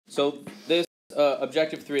So this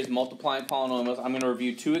objective 3 is multiplying polynomials. I'm going to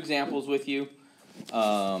review 2 examples with you.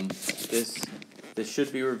 This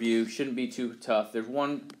should be reviewed, shouldn't be too tough. There's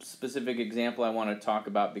one specific example I want to talk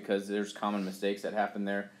about because there's common mistakes that happen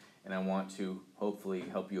there, and I want to hopefully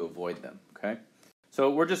help you avoid them. Okay, so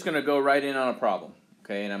we're just going to go right in on a problem.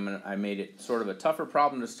 Okay, and I made it sort of a tougher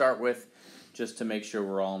problem to start with, just to make sure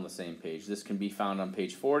we're all on the same page. This can be found on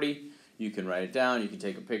page 40. You can write it down. You can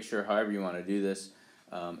take a picture, however you want to do this,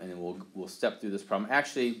 and then we'll step through this problem.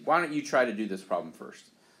 Actually, why don't you try to do this problem first?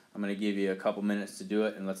 I'm going to give you a couple minutes to do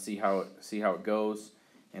it, and let's see how it goes,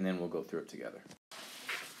 and then we'll go through it together.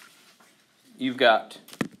 You've got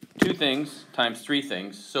 2 things times 3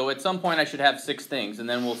 things, so at some point I should have 6 things, and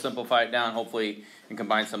then we'll simplify it down, hopefully, and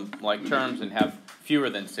combine some like terms and have fewer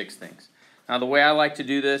than 6 things. Now, the way I like to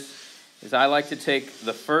do this is I like to take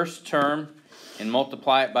the first term and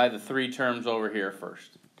multiply it by the 3 terms over here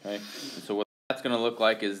first. Okay, and so what that's going to look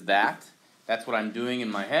like is that. That's what I'm doing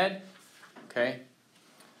in my head. Okay.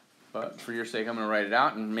 But for your sake, I'm going to write it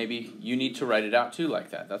out, and maybe you need to write it out too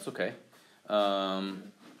like that. That's okay.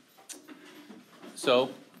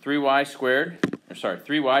 So 3y squared, or sorry,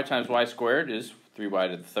 3y times y squared is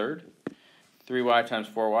 3y to the third. 3y times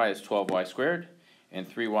 4y is 12y squared, and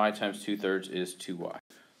 3y times 2/3 is 2y.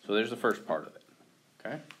 So there's the first part of it.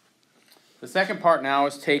 Okay. The second part now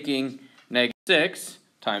is taking -6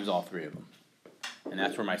 times all 3 of them, and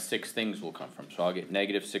that's where my 6 things will come from. So I'll get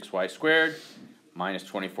 -6y squared minus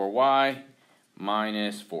 24y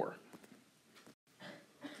minus 4.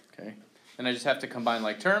 Okay, then I just have to combine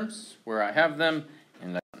like terms where I have them,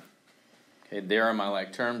 and okay, there are my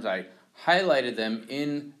like terms. I highlighted them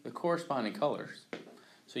in the corresponding colors,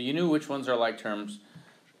 so you knew which ones are like terms,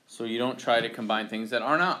 so you don't try to combine things that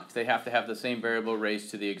are not. They have to have the same variable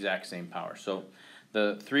raised to the exact same power. So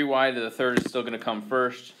the 3y to the third is still going to come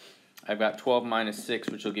first. I've got 12 minus 6,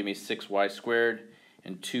 which will give me 6y squared,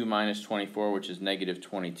 and 2 minus 24, which is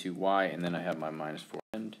 -22y, and then I have my minus 4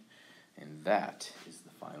 end, and that is the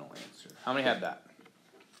final answer. How many had that?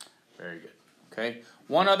 Very good. Okay,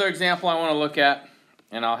 one other example I want to look at,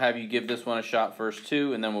 and I'll have you give this one a shot first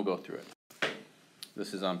too, and then we'll go through it.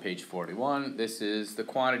 This is on page 41. This is the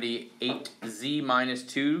quantity 8z minus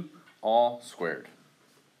 2 all squared.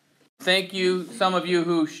 Thank you, some of you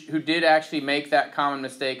who did actually make that common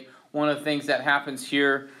mistake. One of the things that happens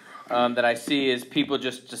here that I see is people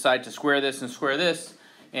just decide to square this and square this,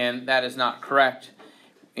 and that is not correct.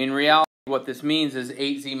 In reality, what this means is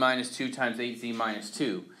 8z minus 2 times 8z minus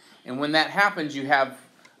 2. And when that happens, you have,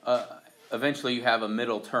 eventually you have a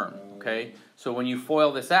middle term, okay? So when you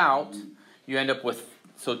FOIL this out, you end up with,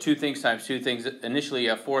 so 2 things times 2 things, initially you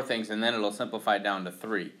have 4 things, and then it'll simplify down to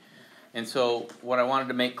 3. And so what I wanted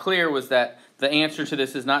to make clear was that the answer to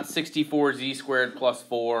this is not 64z squared plus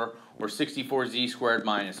 4 or 64z squared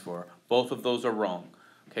minus 4. Both of those are wrong.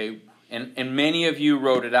 Okay, and many of you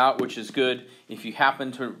wrote it out, which is good. If you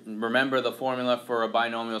happen to remember the formula for a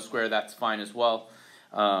binomial square, that's fine as well.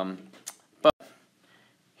 But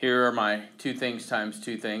here are my 2 things times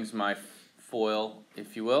 2 things, my FOIL,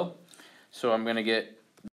 if you will. So I'm going to get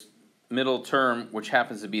this middle term, which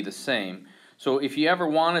happens to be the same. So if you ever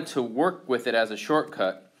wanted to work with it as a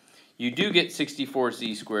shortcut, you do get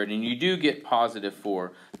 64z squared, and you do get positive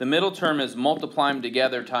 4. The middle term is multiply them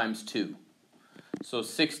together times 2. So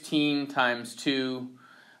 16 times 2,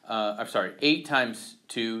 8 times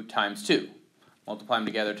 2 times 2. Multiply them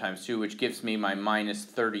together times 2, which gives me my minus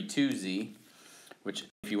 32z, which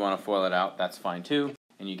if you want to FOIL it out, that's fine too,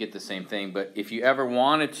 and you get the same thing. But if you ever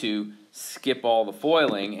wanted to skip all the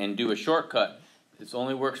FOILing and do a shortcut, this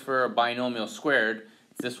only works for a binomial squared.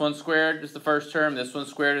 This one squared is the first term, this one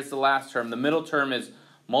squared is the last term. The middle term is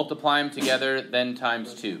multiply them together, then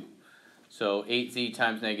times 2. So 8z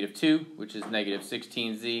times -2, which is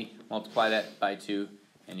 -16z, multiply that by 2,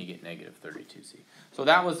 and you get -32z. So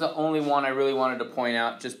that was the only one I really wanted to point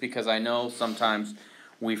out, just because I know sometimes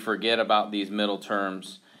we forget about these middle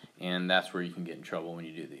terms, and that's where you can get in trouble when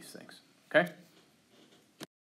you do these things. Okay?